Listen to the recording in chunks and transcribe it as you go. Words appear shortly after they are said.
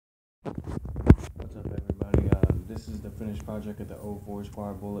What's up, everybody? This is the finished project of the 04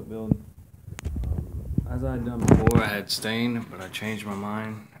 Squire bullet build. As I had done before, I had stain, but I changed my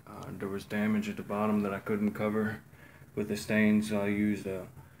mind. There was damage at the bottom that I couldn't cover with the stain, so I used a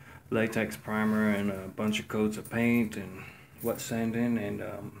latex primer and a bunch of coats of paint and wet sanding and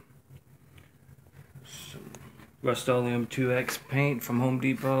some Rust-Oleum 2X paint from Home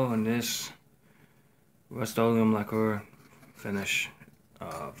Depot and this Rust-Oleum lacquer finish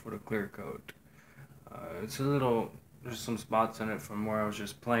for the clear coat. It's a little, there's some spots in it from where I was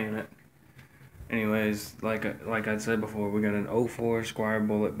just playing it. Anyways, like I said before, we got an 04 Squire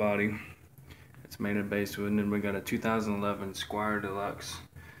bullet body. It's made of basswood, and then we got a 2011 Squire Deluxe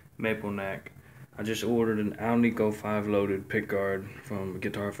maple neck. I just ordered an alnico 5 loaded pickguard from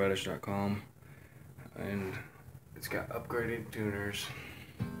guitarfetish.com, and it's got upgraded tuners.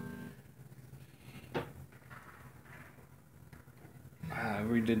 I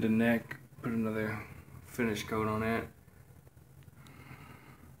redid the neck, put another finish coat on it.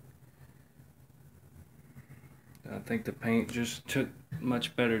 I think the paint just took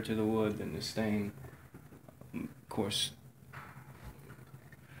much better to the wood than the stain. Of course,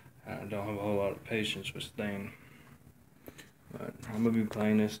 I don't have a whole lot of patience with stain, but I'm going to be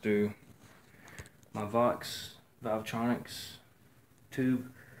playing this through my Vox Valvetronics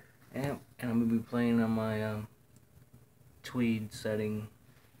tube amp, and I'm going to be playing on my Tweed setting,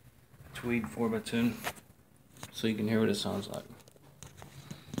 Tweed 4x10, so you can hear what it sounds like.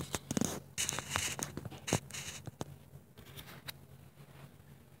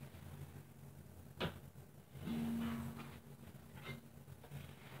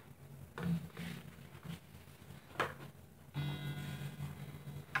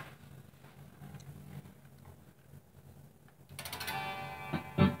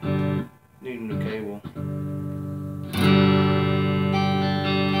 Need a new cable.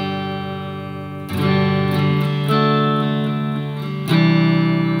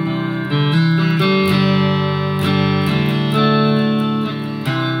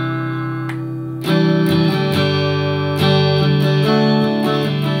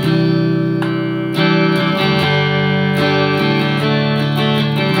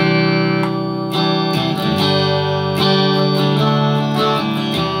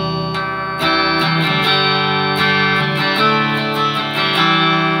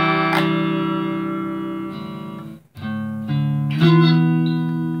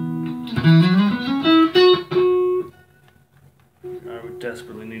 I would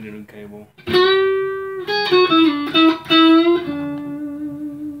desperately need a new cable.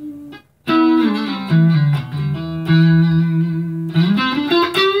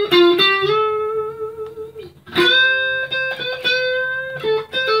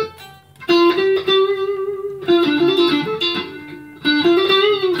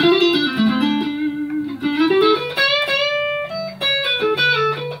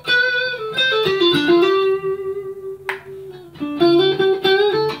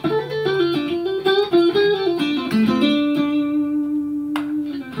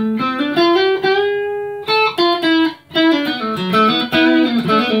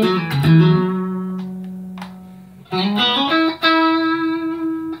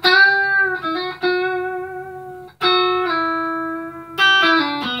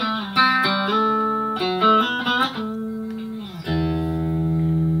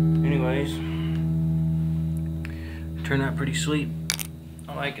 Anyways, turned out pretty sweet.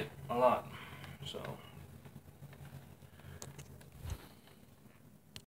 I like it a lot. So